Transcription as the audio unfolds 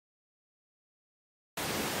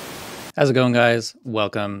How's it going, guys?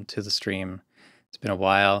 Welcome to the stream. It's been a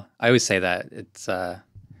while. I always say that.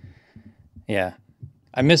 Yeah.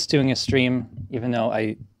 I miss doing a stream, even though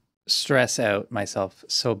I stress out myself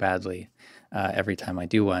so badly every time I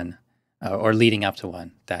do one, or leading up to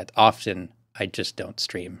one, that often I just don't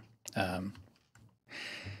stream.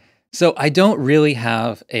 So I don't really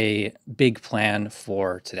have a big plan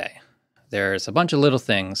for today. There's a bunch of little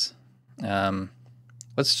things.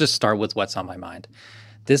 Let's just start with what's on my mind.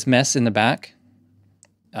 This mess in the back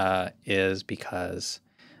is because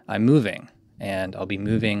I'm moving, and I'll be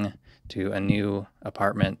moving to a new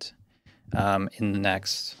apartment in the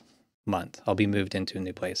next month. I'll be moved into a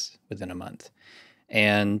new place within a month.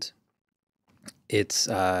 And it's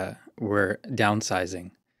we're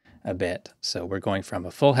downsizing a bit. So we're going from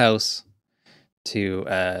a full house to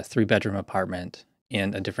a 3-bedroom apartment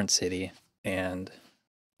in a different city. And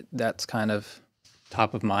that's kind of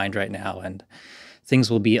top of mind right now. And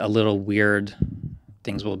things will be a little weird.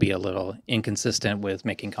 Things will be a little inconsistent with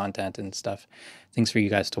making content and stuff. Things for you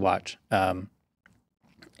guys to watch.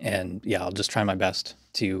 And yeah, I'll just try my best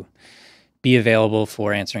to be available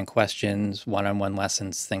for answering questions, one-on-one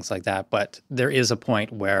lessons, things like that. But there is a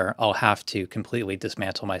point where I'll have to completely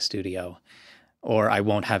dismantle my studio, or I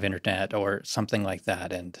won't have internet or something like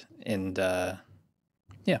that.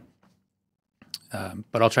 Yeah.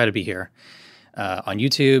 But I'll try to be here on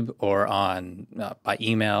YouTube or on by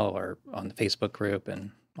email or on the Facebook group and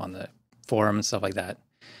on the forum and stuff like that.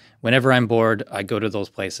 Whenever I'm bored, I go to those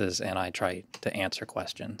places and I try to answer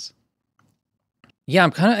questions. Yeah,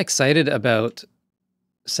 I'm kind of excited about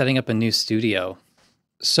setting up a new studio.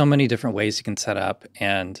 So many different ways you can set up,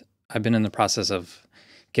 and I've been in the process of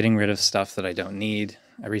getting rid of stuff that I don't need.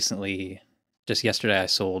 Just yesterday, I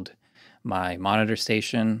sold my monitor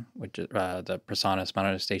station, which is the PreSonus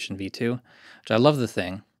monitor station V2, which I love the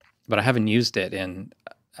thing, but I haven't used it in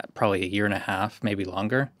probably a year and a half, maybe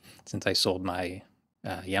longer, since I sold my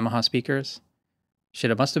Yamaha speakers. Shit,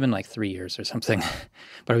 it must have been like 3 years or something.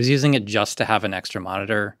 But I was using it just to have an extra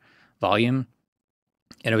monitor volume,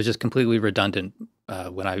 and it was just completely redundant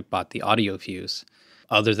when I bought the audio fuse.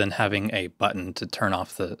 Other than having a button to turn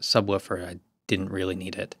off the subwoofer, I didn't really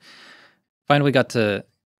need it. Finally got to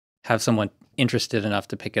have someone interested enough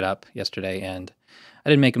to pick it up yesterday, and I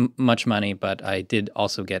didn't make much money, but I did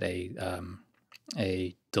also get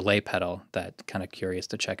a delay pedal that kind of curious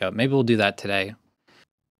to check out. Maybe we'll do that today.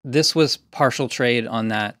 This was partial trade on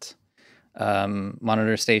that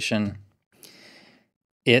monitor station.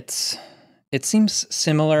 It seems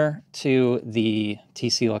similar to the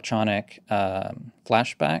TC Electronic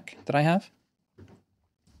flashback that I have.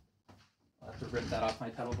 I'll have to rip that off my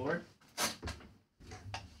pedal board.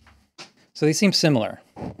 So they seem similar.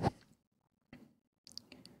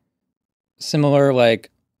 Similar, like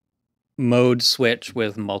mode switch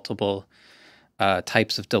with multiple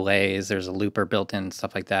types of delays. There's a looper built in,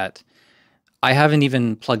 stuff like that. I haven't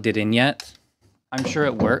even plugged it in yet. I'm sure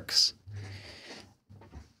it works,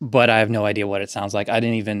 but I have no idea what it sounds like. I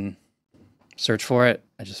didn't even search for it.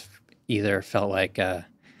 I just either felt like I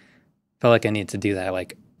needed to do that,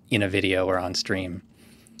 like in a video or on stream,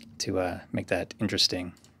 to make that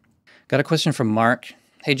interesting. Got a question from Mark.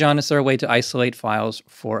 Hey, John, is there a way to isolate files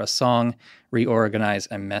for a song, reorganize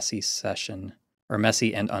a messy session, or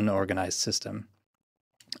messy and unorganized system?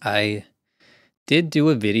 I did do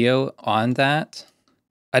a video on that.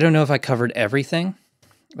 I don't know if I covered everything,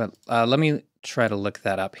 but let me try to look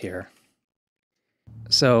that up here.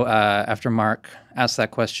 So after Mark asked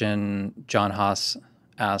that question, John Haas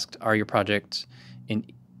asked, are your projects in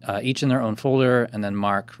each in their own folder? And then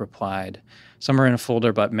Mark replied, some are in a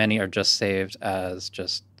folder, but many are just saved as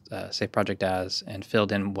just save project as, and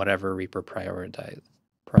filled in whatever Reaper prioritizes.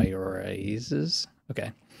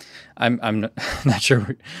 Okay, I'm not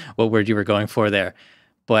sure what word you were going for there,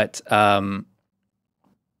 but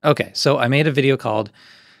okay. So I made a video called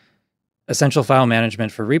Essential File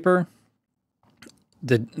Management for Reaper.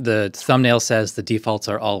 The thumbnail says the defaults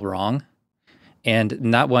are all wrong, and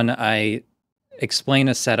in that one I explain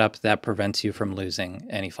a setup that prevents you from losing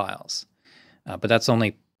any files. But that's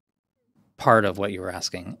only part of what you were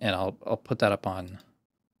asking, and I'll put that up on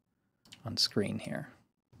screen here.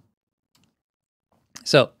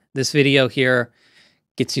 So this video here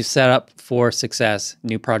gets you set up for success.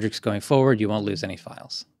 New projects going forward, you won't lose any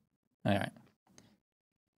files. All right.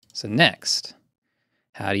 So next,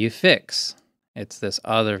 how do you fix? It's this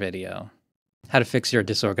other video. How to fix your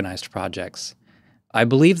disorganized projects. I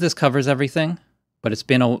believe this covers everything, but it's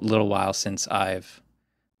been a little while since I've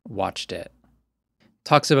watched it.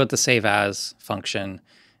 Talks about the save as function.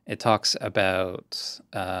 It talks about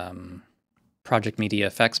project media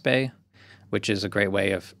effects bay. which is a great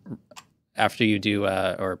way of, after you do,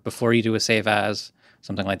 or before you do a save as,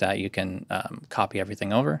 something like that, you can copy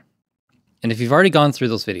everything over. And if you've already gone through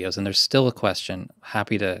those videos and there's still a question,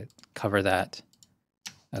 happy to cover that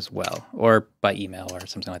as well, or by email or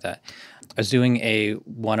something like that. I was doing a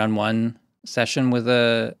one-on-one session with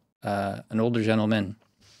an older gentleman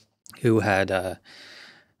who had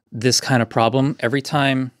this kind of problem. Every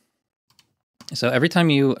time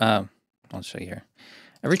you, I'll show you here.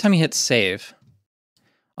 Every time you hit save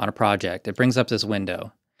on a project, it brings up this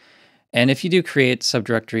window. And if you do create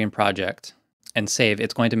subdirectory and project and save,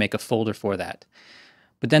 it's going to make a folder for that.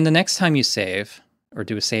 But then the next time you save or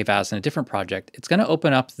do a save as in a different project, it's going to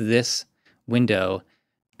open up this window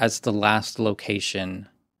as the last location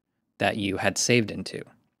that you had saved into.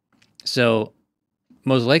 So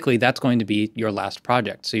most likely that's going to be your last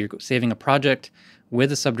project. So you're saving a project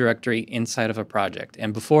with a subdirectory inside of a project.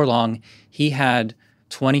 And before long, he had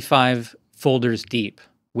 25 folders deep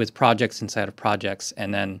with projects inside of projects.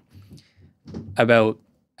 And then about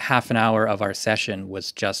half an hour of our session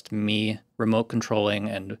was just me remote controlling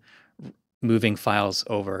and moving files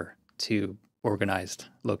over to organized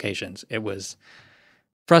locations. It was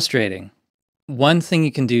frustrating. One thing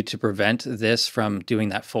you can do to prevent this from doing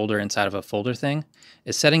that folder inside of a folder thing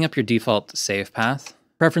is setting up your default save path.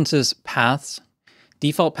 Preferences, paths,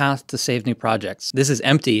 default path to save new projects. This is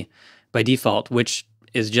empty by default, which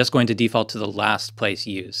is just going to default to the last place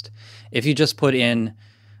used. If you just put in,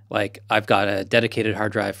 like, I've got a dedicated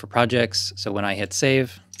hard drive for projects, so when I hit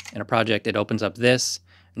save in a project, it opens up this,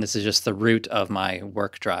 and this is just the root of my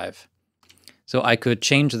work drive. So I could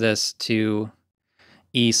change this to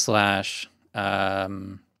e/reaper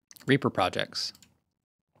projects.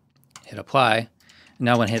 Hit apply.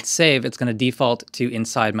 Now when I hit save, it's going to default to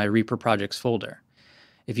inside my reaper projects folder.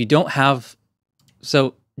 If you don't have,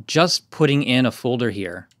 so just putting in a folder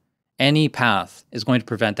here, any path is going to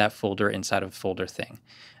prevent that folder inside of a folder thing.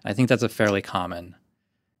 I think that's a fairly common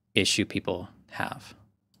issue people have.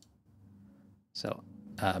 So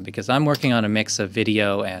because I'm working on a mix of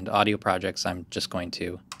video and audio projects, I'm just going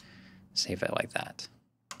to save it like that.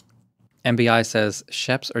 MBI says,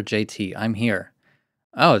 Sheps or JT? I'm here.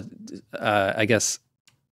 Oh, I guess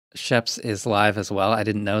Sheps is live as well. I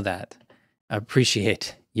didn't know that. I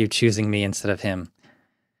appreciate you choosing me instead of him.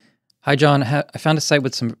 Hi, John. I found a site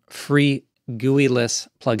with some free GUI-less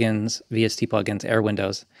plugins, VST plugins,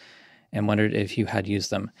 Airwindows, and wondered if you had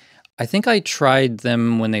used them. I think I tried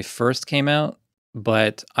them when they first came out,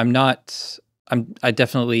 but I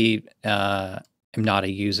definitely am not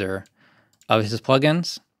a user of his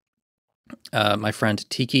plugins. My friend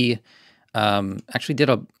Tiki actually did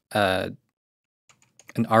an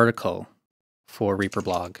article for Reaper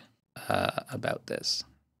blog about this.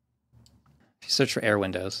 If you search for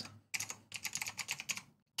Airwindows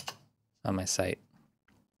on my site,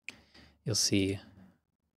 you'll see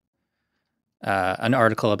an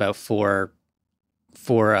article about four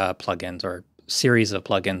plugins or series of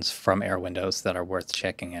plugins from Airwindows that are worth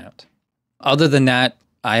checking out. Other than that,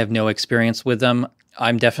 I have no experience with them.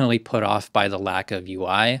 I'm definitely put off by the lack of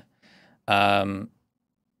UI. I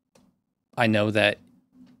know that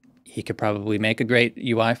he could probably make a great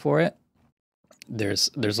UI for it. There's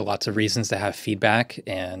lots of reasons to have feedback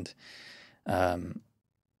and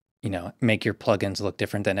make your plugins look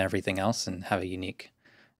different than everything else and have a unique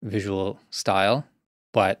visual style,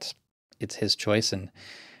 but it's his choice, and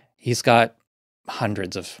he's got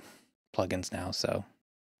hundreds of plugins now, so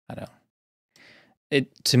I don't know.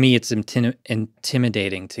 To me, it's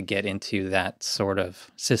intimidating to get into that sort of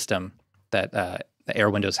system that the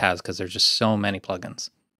Airwindows has, because there's just so many plugins.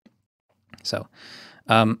 So,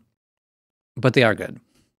 but they are good,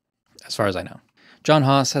 as far as I know. John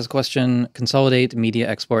Haas has a question. Consolidate media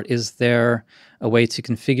export. Is there a way to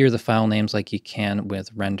configure the file names like you can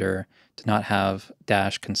with render to not have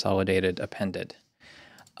 -consolidated appended?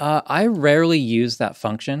 I rarely use that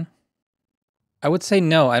function. I would say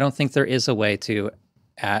no. I don't think there is a way to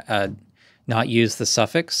not use the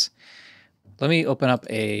suffix. Let me open up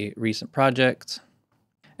a recent project,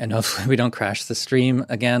 and hopefully we don't crash the stream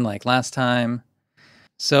again like last time.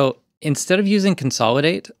 So instead of using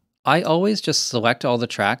consolidate, I always just select all the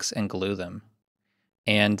tracks and glue them.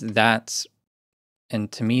 And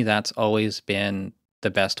to me, that's always been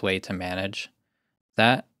the best way to manage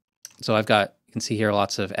that. So you can see here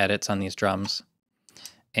lots of edits on these drums.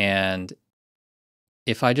 And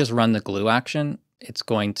if I just run the glue action, it's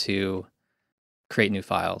going to create new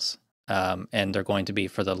files. And they're going to be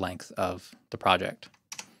for the length of the project.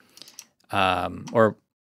 Or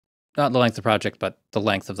not the length of the project, but the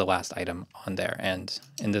length of the last item on there. And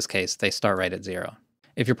in this case, they start right at 0.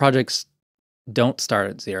 If your project's don't start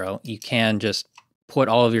at 0. You can just put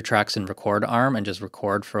all of your tracks in record arm and just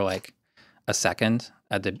record for like a second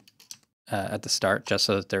at the start, just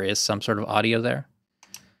so that there is some sort of audio there.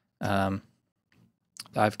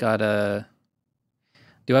 I've got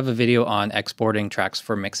do have a video on exporting tracks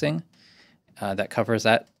for mixing that covers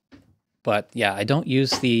that. But yeah, I don't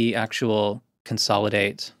use the actual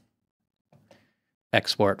consolidate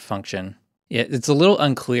export function. It's a little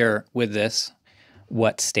unclear with this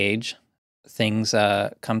what stage things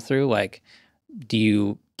come through. Like, do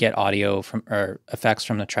you get audio from or effects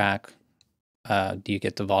from the track? Do you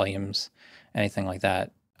get the volumes, anything like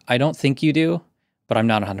that? I don't think you do, but I'm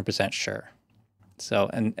not 100% sure. So,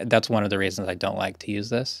 and that's one of the reasons I don't like to use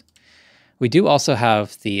this. We do also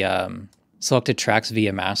have the selected tracks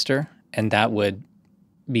via master, and that would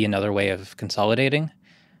be another way of consolidating.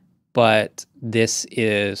 But this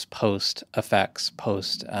is post effects,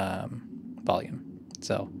 post volume.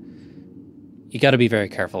 So you got to be very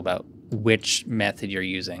careful about which method you're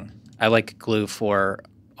using. I like Glue for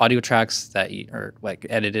audio tracks that are like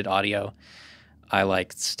edited audio. I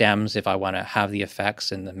like stems if I want to have the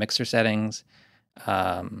effects in the mixer settings.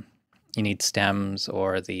 You need stems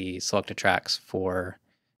or the selected tracks for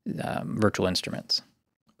virtual instruments.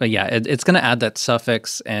 But yeah, it's going to add that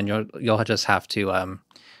suffix, and you'll just have to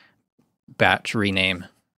batch rename.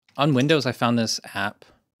 On Windows, I found this app,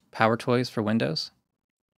 Power Toys for Windows.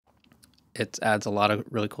 It adds a lot of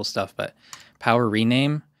really cool stuff, but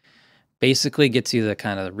PowerRename basically gets you the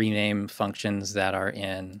kind of rename functions that are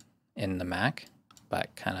in the Mac,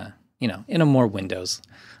 but kind of, in a more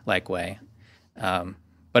Windows-like way.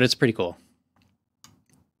 But it's pretty cool.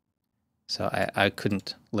 So I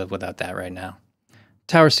couldn't live without that right now.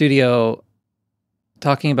 Tower Studio,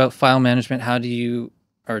 talking about file management, do you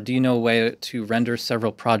know a way to render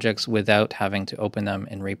several projects without having to open them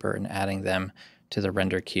in Reaper and adding them to the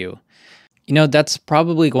render queue? That's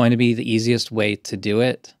probably going to be the easiest way to do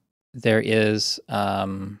it. There's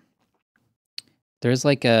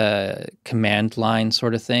like a command line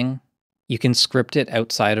sort of thing. You can script it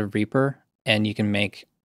outside of Reaper, and you can make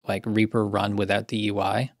like Reaper run without the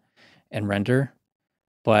UI and render.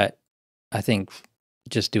 But I think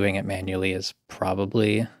just doing it manually is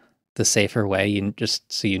probably the safer way,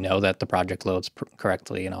 just so you know that the project loads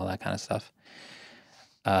correctly and all that kind of stuff.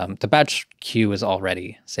 The batch queue is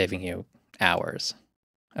already saving you hours,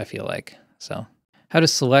 I feel like. So, how to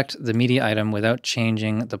select the media item without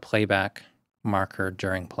changing the playback marker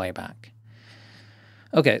during playback.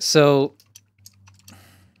 Okay, so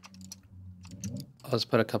let's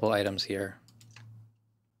put a couple items here.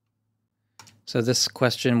 So this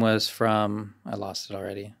question was from, I lost it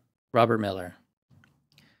already, Robert Miller.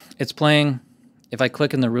 It's playing. If I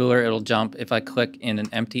click in the ruler, it'll jump. If I click in an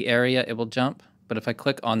empty area, it will jump. But if I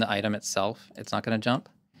click on the item itself, it's not going to jump.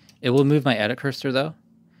 It will move my edit cursor though.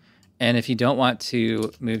 And if you don't want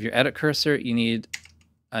to move your edit cursor, you need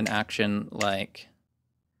an action like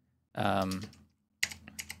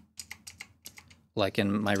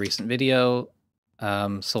in my recent video,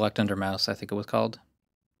 select under mouse, I think it was called.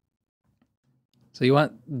 So you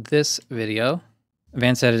want this video,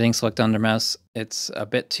 advanced editing, select under mouse. It's a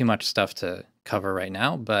bit too much stuff to cover right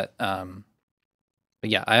now, but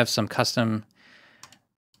yeah, I have some custom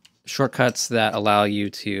shortcuts that allow you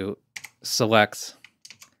to select,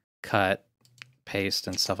 cut, paste,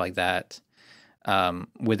 and stuff like that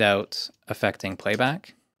without affecting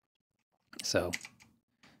playback. So,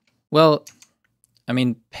 well, I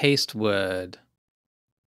mean, paste would...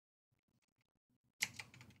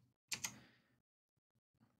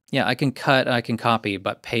 Yeah, I can cut, I can copy,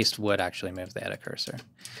 but paste would actually move the edit cursor.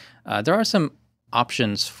 There are some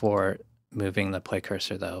options for moving the play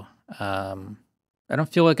cursor, though. I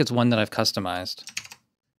don't feel like it's one that I've customized.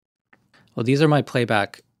 Well, these are my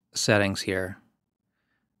playback settings here,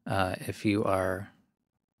 if you are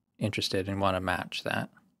interested and want to match that.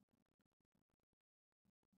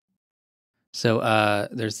 So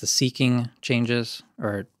there's the seeking changes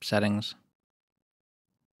or settings.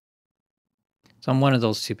 So I'm one of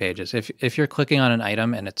those two pages. If you're clicking on an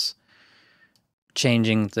item and it's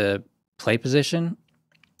changing the play position,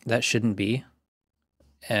 that shouldn't be.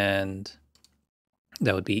 And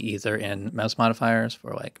that would be either in mouse modifiers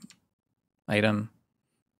for like item,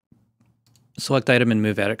 select item and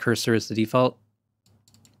move edit cursor is the default.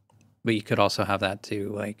 But you could also have that to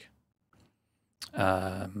like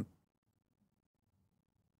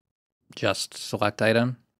just select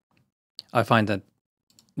item. I find that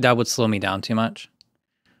that would slow me down too much.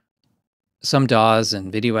 Some DAWs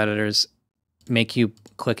and video editors make you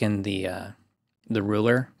click in the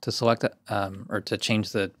ruler to select it, or to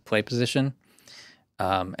change the play position,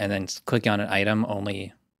 and then clicking on an item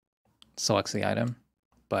only selects the item.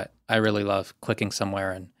 But I really love clicking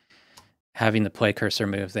somewhere and having the play cursor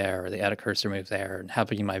move there or the edit cursor move there and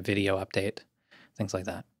having my video update, things like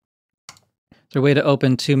that. Is there a way to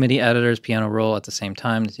open 2 MIDI editors, piano roll at the same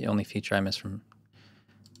time? It's the only feature I miss from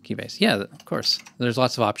Keybase. Yeah, of course. There's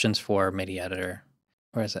lots of options for MIDI editor.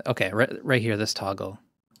 Where is it? Okay, right here, this toggle.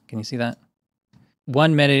 Can you see that?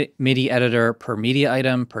 1 MIDI editor per media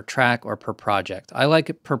item, per track, or per project. I like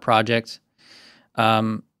it per project.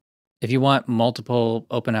 If you want multiple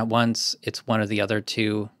open at once, it's one of the other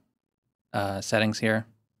 2 settings here.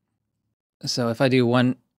 So if I do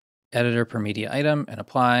 1 editor per media item and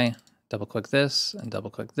apply, double click this and double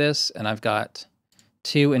click this, and I've got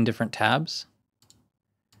 2 in different tabs,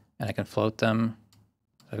 and I can float them.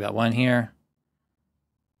 I've got 1 here.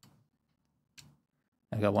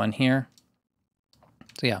 I've got 1 here.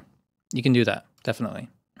 So yeah, you can do that, definitely.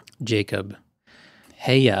 Jacob.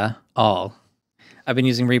 Hey, yeah, all. I've been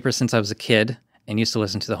using Reaper since I was a kid and used to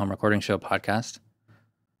listen to the Home Recording Show podcast.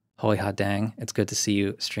 Holy hot dang, it's good to see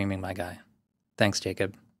you streaming, my guy. Thanks,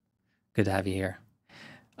 Jacob. Good to have you here.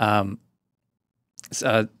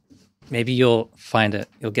 So maybe you'll find it,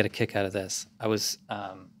 you'll get a kick out of this. I was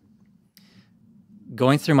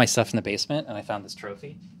going through my stuff in the basement and I found this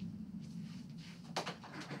trophy.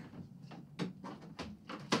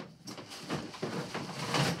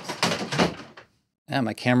 Yeah,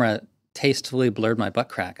 my camera tastefully blurred my butt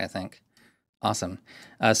crack, I think. Awesome.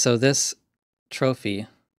 So this trophy,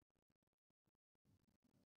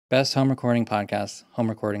 best home recording podcast, home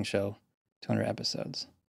recording show, 200 episodes.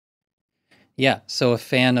 Yeah, so a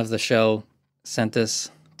fan of the show sent this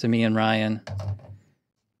to me and Ryan.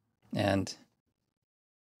 And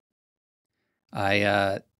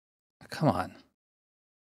come on.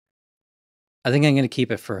 I think I'm going to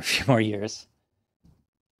keep it for a few more years.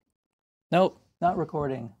 Nope, not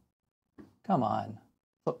recording. Come on.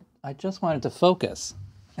 I just wanted to focus.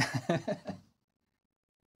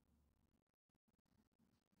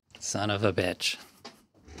 Son of a bitch.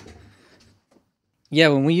 Yeah,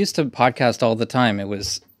 when we used to podcast all the time, it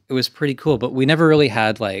was pretty cool, but we never really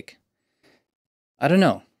had like, I don't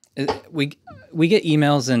know. We get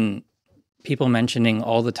emails and people mentioning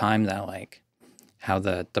all the time that like how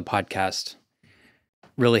the podcast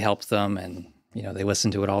really helps them, and you know, they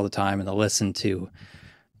listen to it all the time, and they'll listen to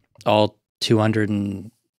all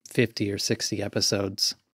 250 or 60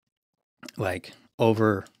 episodes like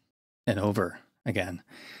over and over again.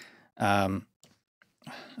 I'm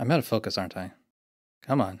out of focus, aren't I?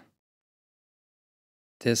 Come on.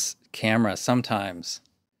 This camera sometimes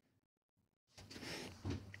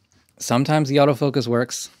the autofocus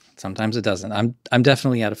works, sometimes it doesn't. I'm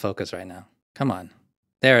definitely out of focus right now. Come on.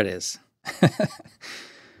 There it is.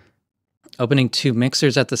 Opening 2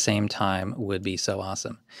 mixers at the same time would be so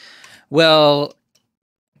awesome. Well,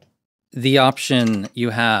 the option you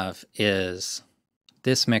have is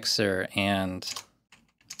this mixer and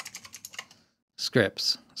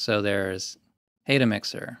scripts. So there's Hada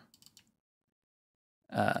mixer.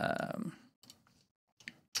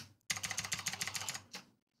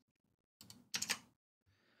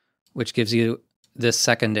 Which gives you this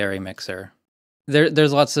secondary mixer.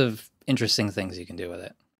 There's lots of interesting things you can do with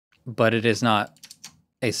it, but it is not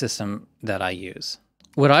a system that I use.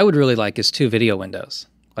 What I would really like is 2 video windows.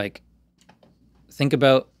 Like, think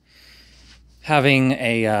about having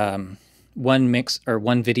a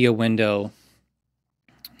one video window.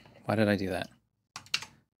 Why did I do that?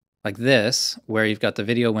 Like this, where you've got the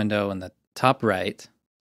video window in the top right,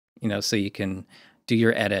 you know, so you can do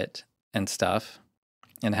your edit and stuff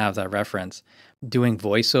and have that reference. Doing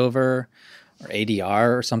voiceover or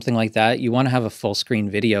ADR or something like that, you want to have a full screen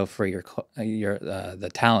video for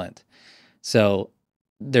the talent. So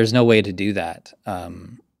there's no way to do that.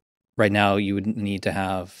 Right now, you would need to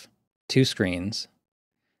have 2 screens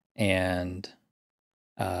and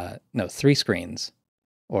 3 screens,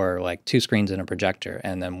 or like 2 screens and a projector,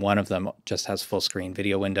 and then one of them just has full screen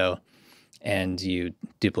video window, and you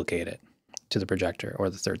duplicate it to the projector or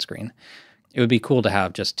the 3rd screen. It would be cool to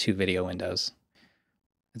have just 2 video windows.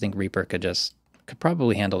 I think Reaper could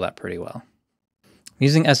probably handle that pretty well.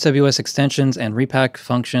 Using SWS extensions and reapack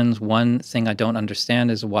functions, one thing I don't understand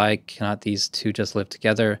is why cannot these 2 just live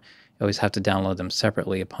together? You always have to download them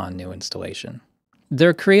separately upon new installation.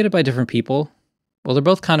 They're created by different people. Well, they're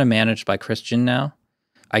both kind of managed by Christian now.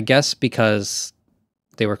 I guess because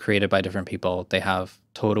they were created by different people, they have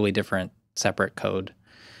totally different separate code.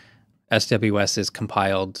 SWS is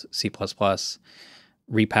compiled C++.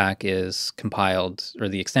 Reapack is compiled, or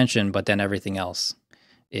the extension, but then everything else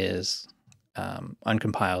is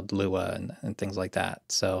uncompiled Lua and things like that.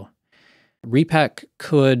 So Reapack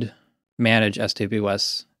could manage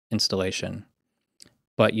SWS installation,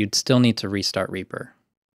 but you'd still need to restart Reaper.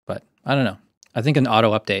 But I don't know. I think an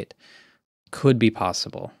auto update could be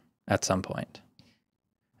possible at some point.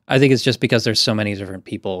 I think it's just because there's so many different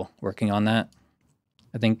people working on that.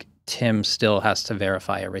 I think Tim still has to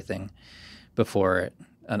verify everything before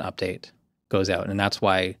an update goes out. And that's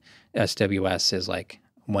why SWS is like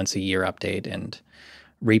once a year update, and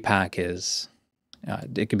reapack is,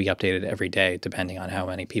 it could be updated every day depending on how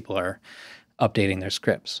many people are updating their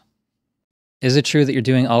scripts. Is it true that you're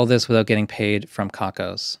doing all this without getting paid from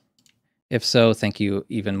Cockos? If so, thank you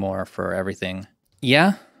even more for everything.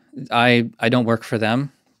 Yeah, I don't work for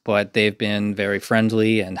them, but they've been very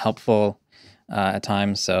friendly and helpful at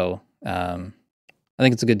times. So I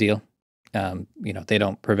think it's a good deal. They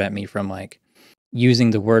don't prevent me from like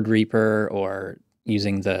using the word Reaper or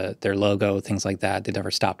using their logo, things like that. They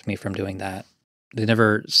never stopped me from doing that. They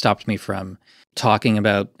never stopped me from talking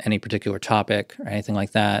about any particular topic or anything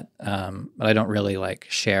like that. But I don't really like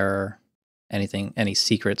share anything, any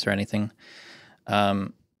secrets or anything.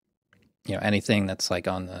 Anything that's like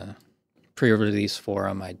on the pre-release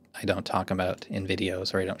forum, I don't talk about in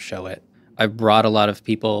videos, or I don't show it. I've brought a lot of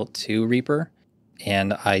people to Reaper,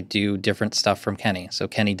 and I do different stuff from Kenny. So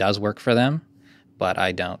Kenny does work for them, but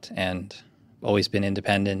I don't, and always been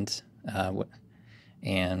independent,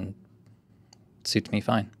 and it suits me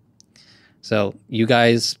fine. So you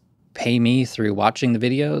guys pay me through watching the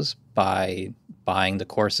videos, by buying the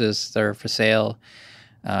courses that are for sale.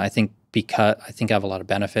 I think I have a lot of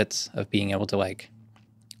benefits of being able to like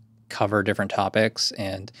cover different topics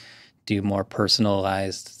and do more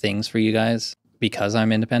personalized things for you guys because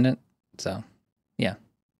I'm independent. So yeah,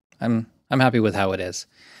 I'm happy with how it is.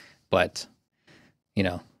 But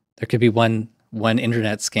there could be one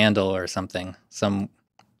internet scandal or something, some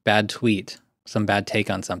bad tweet, some bad take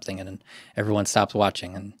on something, and then everyone stops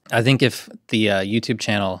watching. And I think if the YouTube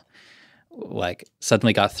channel like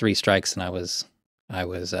suddenly got 3 strikes and I was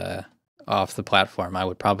off the platform, I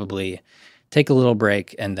would probably take a little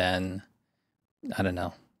break and then, I don't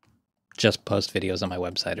know, just post videos on my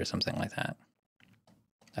website or something like that.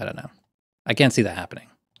 I don't know. I can't see that happening.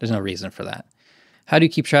 There's no reason for that. How do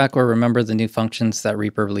you keep track or remember the new functions that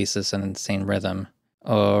Reaper releases in an insane rhythm?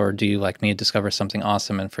 Or do you, like me, discover something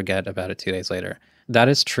awesome and forget about it 2 days later? That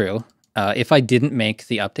is true. If I didn't make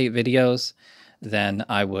the update videos, then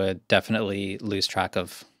I would definitely lose track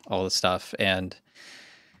of all the stuff. And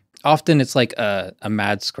often it's like a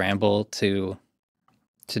mad scramble to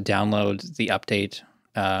download the update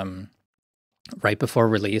right before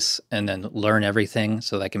release and then learn everything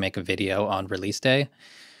so that I can make a video on release day.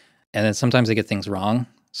 And then sometimes I get things wrong.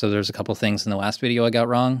 So there's a couple things in the last video I got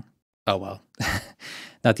wrong. Oh, well,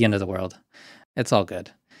 not the end of the world. It's all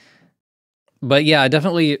good. But yeah, I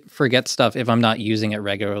definitely forget stuff if I'm not using it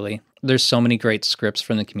regularly. There's so many great scripts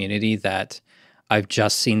from the community that I've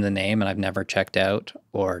just seen the name and I've never checked out,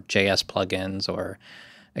 or JS plugins or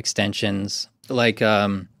extensions like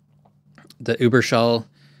the Ubershell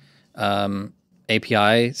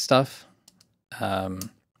API stuff.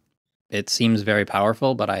 It seems very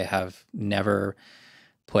powerful, but I have never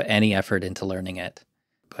put any effort into learning it.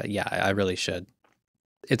 But yeah, I really should.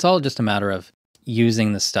 It's all just a matter of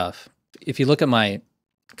using the stuff. If you look at my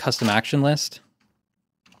custom action list,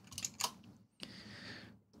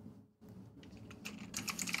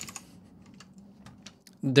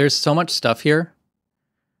 there's so much stuff here.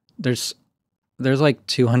 There's like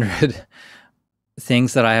 200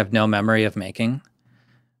 things that I have no memory of making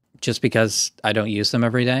just because I don't use them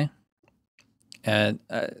every day. And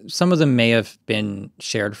some of them may have been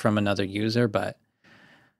shared from another user, but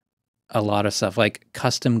a lot of stuff like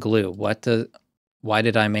custom glue. Why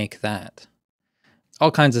did I make that? All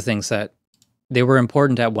kinds of things that they were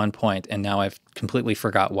important at one point, and now I've completely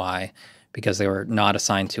forgot why, because they were not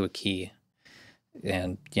assigned to a key.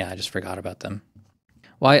 And yeah, I just forgot about them.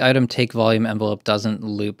 Why item take volume envelope doesn't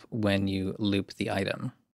loop when you loop the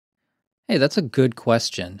item? Hey, that's a good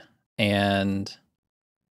question. And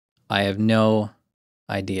I have no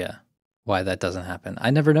idea why that doesn't happen.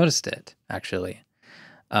 I never noticed it, actually.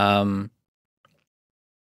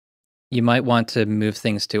 You might want to move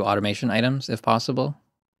things to automation items if possible.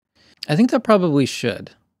 I think that probably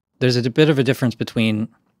should. There's a bit of a difference between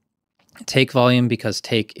take volume, because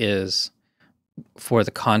take is for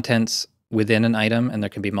the contents within an item, and there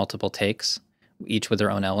can be multiple takes, each with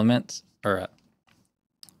their own elements or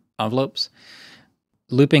envelopes.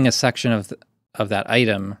 Looping a section of that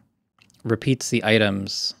item repeats the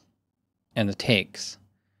items and the takes,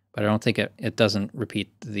 but I don't think it doesn't repeat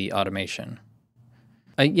the automation.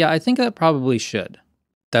 I think that probably should.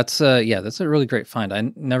 That's a really great find.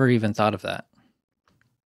 I never even thought of that.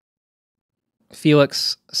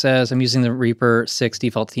 Felix says, I'm using the Reaper 6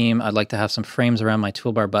 default theme. I'd like to have some frames around my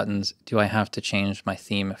toolbar buttons. Do I have to change my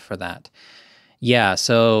theme for that? Yeah,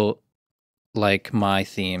 so like my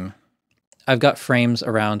theme, I've got frames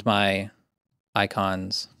around my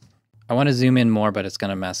icons. I want to zoom in more, but it's going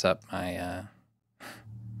to mess up my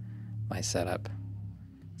my setup.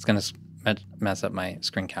 It's going to mess up my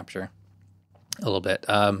screen capture a little bit.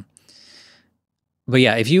 But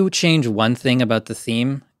yeah, if you change one thing about the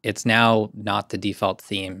theme, it's now not the default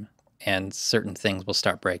theme, and certain things will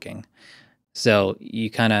start breaking. So you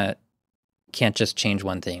kind of can't just change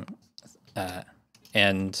one thing.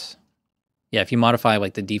 And yeah, if you modify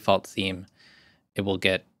like the default theme, it will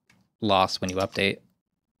get lost when you update.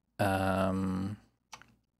 The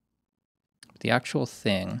actual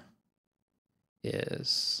thing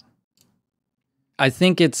is, I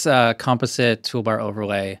think it's a composite toolbar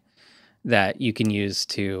overlay that you can use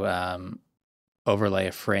to overlay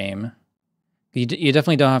a frame. You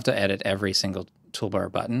definitely don't have to edit every single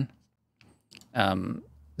toolbar button.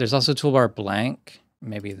 There's also toolbar blank.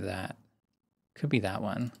 Maybe that could be that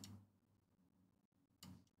one.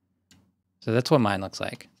 So that's what mine looks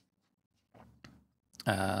like.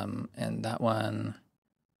 And that one,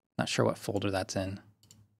 not sure what folder that's in.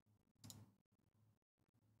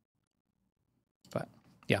 But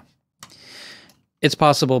yeah, it's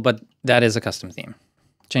possible, but that is a custom theme.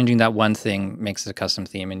 Changing that one thing makes it a custom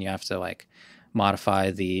theme, and you have to like modify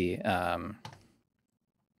the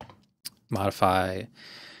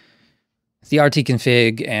RT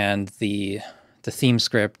config and the theme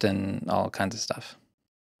script and all kinds of stuff.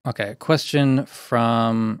 Okay, question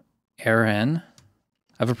from Aaron.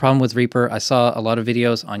 I have a problem with Reaper. I saw a lot of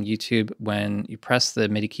videos on YouTube when you press the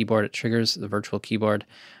MIDI keyboard, it triggers the virtual keyboard,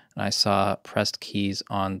 and I saw pressed keys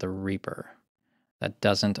on the Reaper. That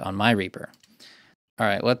doesn't on my Reaper. All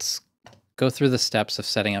right, let's go through the steps of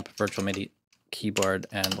setting up a virtual MIDI keyboard,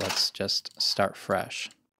 and let's just start fresh.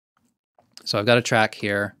 So I've got a track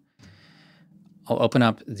here. I'll open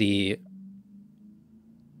up the,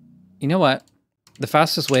 you know what? The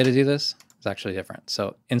fastest way to do this is actually different.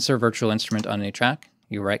 So insert virtual instrument on a track.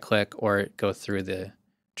 You right click or go through the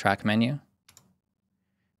track menu.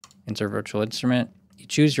 Insert virtual instrument. You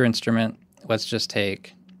choose your instrument. Let's just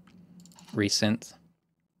take resynth.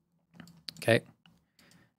 Okay.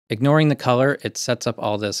 Ignoring the color, it sets up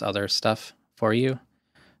all this other stuff for you.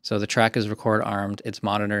 So the track is record armed, it's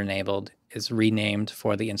monitor enabled, it's renamed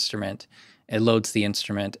for the instrument, it loads the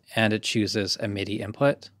instrument, and it chooses a MIDI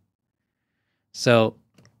input. So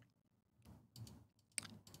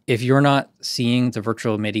if you're not seeing the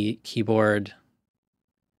virtual MIDI keyboard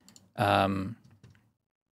animating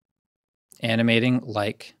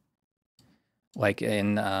like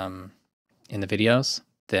in the videos,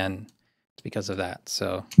 then it's because of that.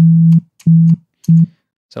 So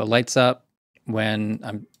it lights up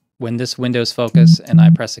when this window's focus and I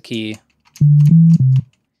press a key.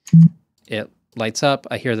 It lights up.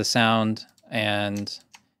 I hear the sound, and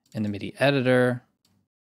in the MIDI editor,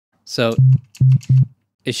 so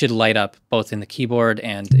it should light up both in the keyboard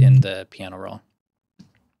and in the piano roll. All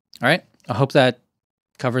right, I hope that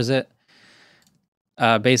covers it.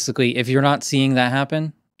 Basically, if you're not seeing that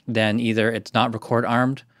happen, then either it's not record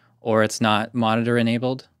armed or it's not monitor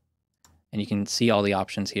enabled. And you can see all the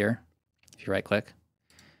options here if you right click.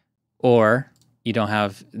 Or you don't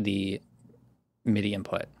have the MIDI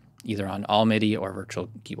input, either on all MIDI or virtual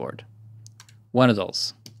keyboard. One of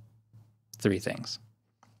those three things.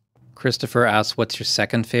 Christopher asks, what's your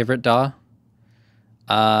second favorite DAW?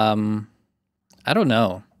 I don't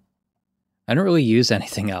know. I don't really use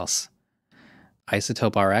anything else.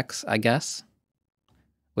 Isotope RX, I guess,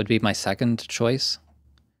 would be my second choice.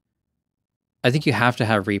 I think you have to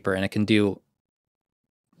have Reaper, and it can do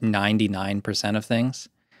 99% of things.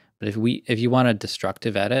 But if you want a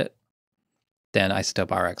destructive edit, then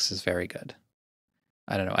Isotope RX is very good.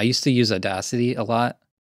 I don't know. I used to use Audacity a lot.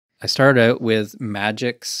 I started out with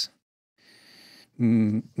Magic's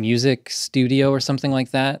Music Studio or something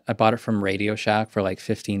like that. I bought it from Radio Shack for like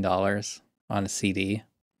 $15 on a CD,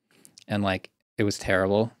 and like it was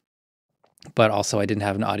terrible. But also I didn't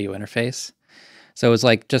have an audio interface, so it was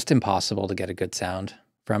like just impossible to get a good sound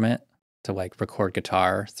from it, to like record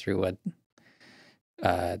guitar through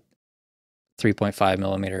a 3.5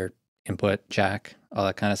 millimeter input jack, all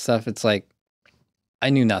that kind of stuff. It's like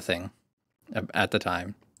I knew nothing at the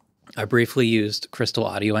time. I briefly used Crystal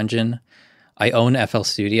Audio Engine. I own FL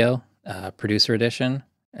Studio, Producer Edition,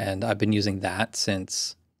 and I've been using that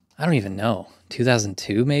since, I don't even know,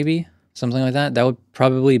 2002 maybe? Something like that. That would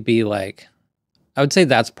probably be like, I would say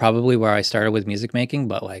that's probably where I started with music making,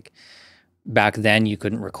 but like back then you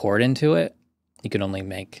couldn't record into it. you could only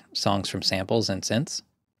make songs from samples and synths.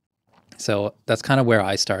 So that's kind of where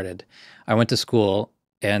I started. I went to school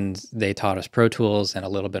and they taught us Pro Tools and a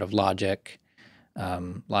little bit of Logic,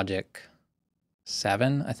 Logic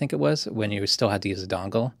 7, I think it was, when you still had to use a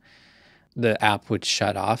dongle. The app would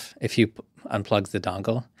shut off if you unplugged the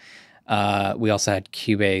dongle. We also had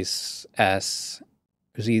Cubase S.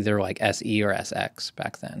 It was either like SE or SX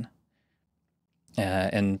back then.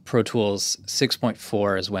 And Pro Tools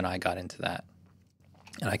 6.4 is when I got into that.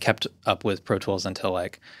 And I kept up with Pro Tools until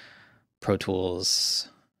like Pro Tools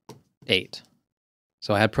 8.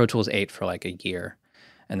 So I had Pro Tools 8 for like a year,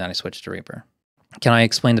 and then I switched to Reaper. Can I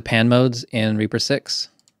explain the pan modes in Reaper 6?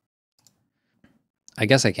 I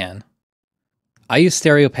guess I can. I use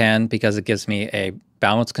stereo pan because it gives me a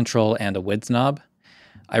balance control and a width knob.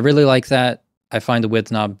 I really like that. I find the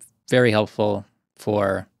width knob very helpful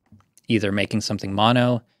for either making something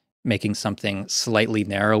mono, making something slightly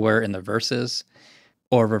narrower in the verses,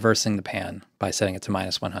 or reversing the pan by setting it to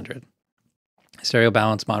 -100. Stereo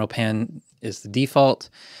balance mono pan is the default,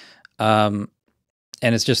 and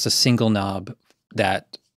it's just a single knob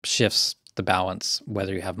that shifts the balance,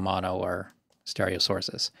 whether you have mono or stereo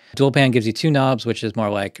sources. Dual pan gives you two knobs, which is more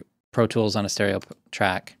like Pro Tools on a stereo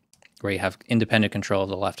track, where you have independent control of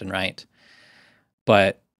the left and right.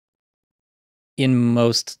 But in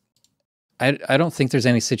most, I don't think there's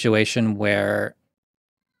any situation where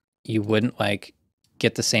you wouldn't like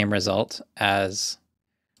get the same result as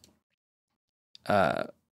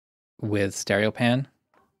with stereo pan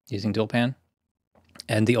using dual pan.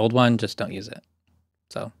 And the old one, just don't use it.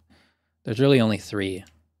 So there's really only 3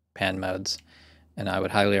 pan modes, and I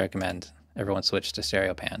would highly recommend everyone switch to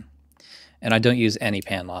stereo pan. And I don't use any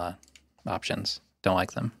pan law options. Don't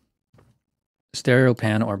like them. Stereo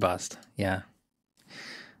pan or bust. Yeah.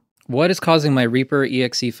 What is causing my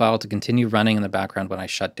reaper.exe file to continue running in the background when I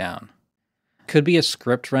shut down? Could be a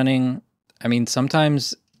script running. I mean,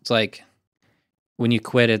 sometimes it's like when you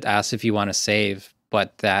quit, it asks if you want to save,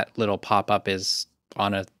 but that little pop-up is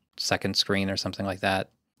on a second screen or something like that.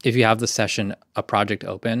 If you have the session, a project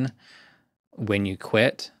open, when you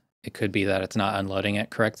quit, it could be that it's not unloading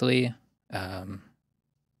it correctly.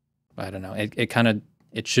 I don't know.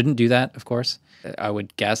 It shouldn't do that, of course. I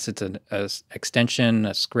would guess it's an extension,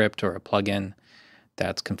 a script, or a plugin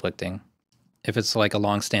that's conflicting. If it's like a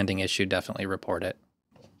long-standing issue, definitely report it.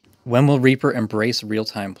 When will Reaper embrace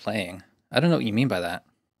real-time playing? I don't know what you mean by that.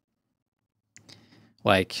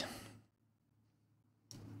 Like,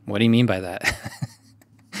 what do you mean by that?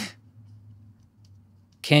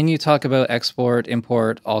 Can you talk about export,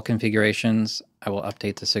 import, all configurations? I will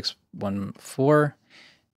update to 6.1.4.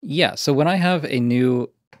 Yeah, so when I have a new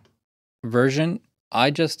version, I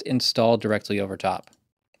just install directly over top.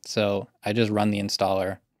 So I just run the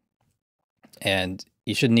installer, and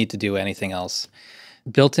you shouldn't need to do anything else.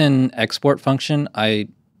 Built-in export function, I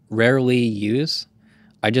rarely use.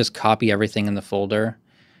 I just copy everything in the folder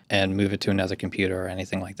and move it to another computer or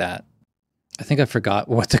anything like that. I think I forgot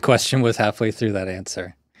what the question was halfway through that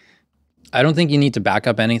answer. I don't think you need to back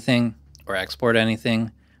up anything or export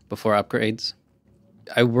anything before upgrades.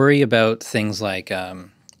 I worry about things like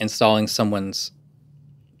installing someone else's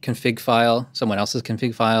config file,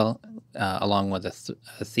 along with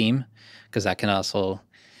a theme, because that can also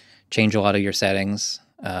change a lot of your settings.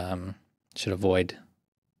 You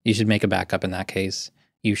should make a backup in that case.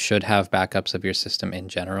 You should have backups of your system in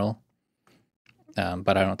general,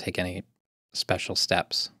 but I don't take any special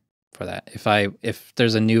steps for that. If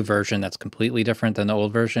there's a new version that's completely different than the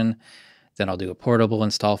old version, then I'll do a portable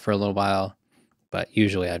install for a little while, but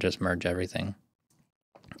usually I just merge everything.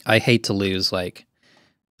 I hate to lose like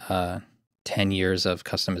 10 years of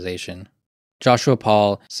customization. Joshua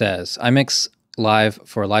Paul says, I mix live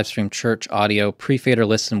for live stream church audio. Pre-fade or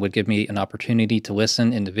listen would give me an opportunity to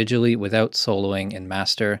listen individually without soloing in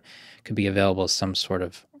master. Could be available as some sort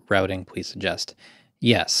of routing, please suggest.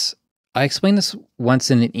 Yes, I explained this once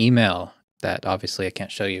in an email that obviously I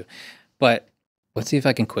can't show you, but let's see if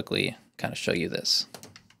I can quickly kind of show you this.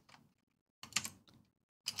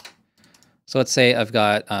 So let's say I've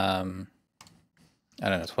got, I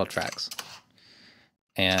don't know, 12 tracks.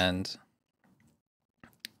 And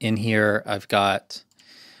in here, I've got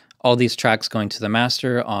all these tracks going to the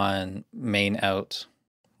master on main out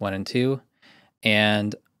 1 and 2.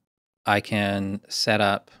 And I can set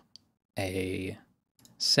up a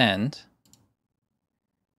send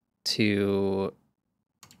to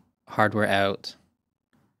hardware out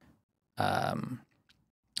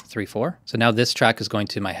 3.4. So now this track is going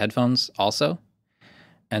to my headphones also.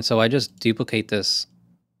 And so I just duplicate this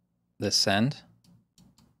send.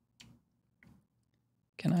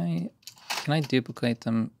 Can I duplicate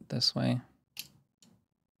them this way?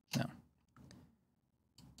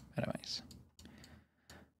 Anyways.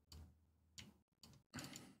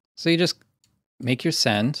 So you just make your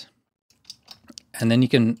send, and then you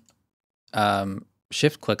can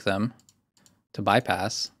shift click them to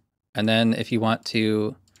bypass. And then if you want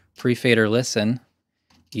to pre-fade or listen,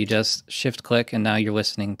 you just shift click, and now you're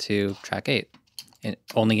listening to track 8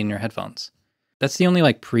 only in your headphones. That's the only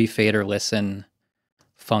like pre-fade or listen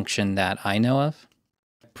function that I know of.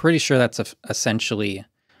 Pretty sure that's essentially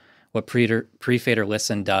what pre-fade or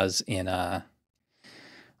listen does in on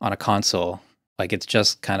a console. Like it's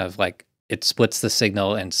just kind of like it splits the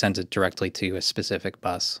signal and sends it directly to a specific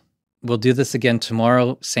bus. We'll do this again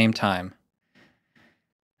tomorrow, same time.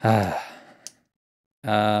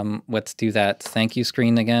 Let's do that thank you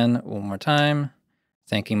screen again one more time.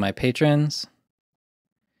 Thanking my patrons.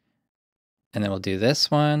 And then we'll do this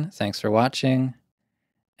one. Thanks for watching.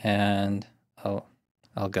 And I'll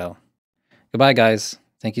go. Goodbye, guys.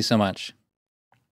 Thank you so much.